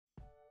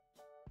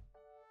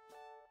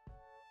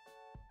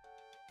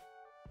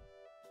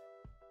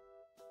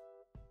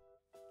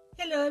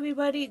Hello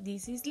everybody,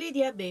 this is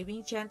Lydia, Baby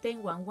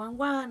Enchanting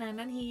 111,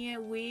 and I'm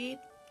here with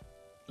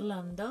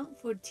London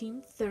for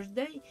Team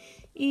Thursday.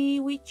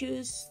 We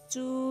choose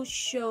to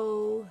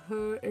show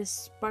her a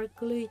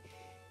sparkly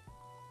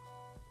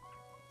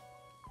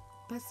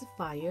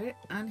pacifier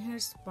and her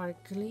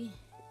sparkly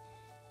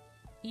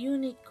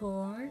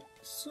unicorn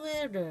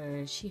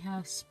sweater. She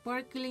has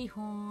sparkly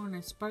horn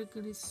and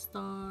sparkly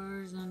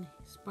stars and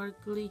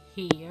sparkly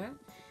hair,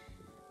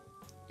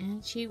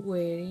 and she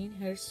wearing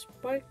her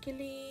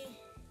sparkly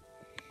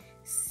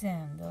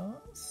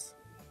sandals.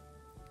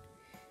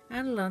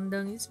 And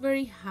London is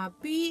very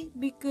happy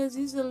because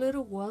it's a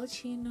little while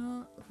she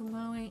not come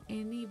out in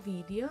any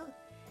video,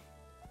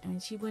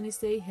 and she want to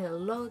say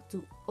hello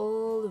to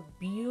all the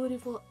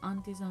beautiful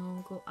aunties and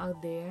uncles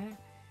out there,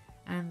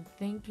 and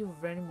thank you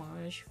very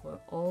much for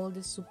all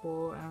the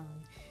support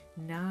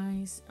and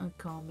nice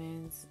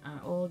comments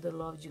and all the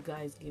love you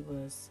guys give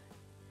us.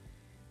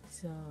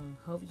 So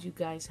hope you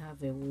guys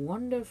have a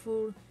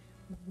wonderful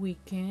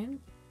weekend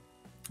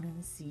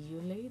and see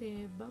you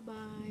later. Bye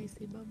bye.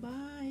 Say bye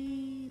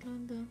bye,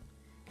 London.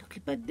 Look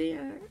up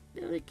there.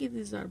 The other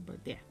kids are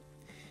but there.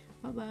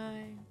 Bye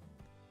bye.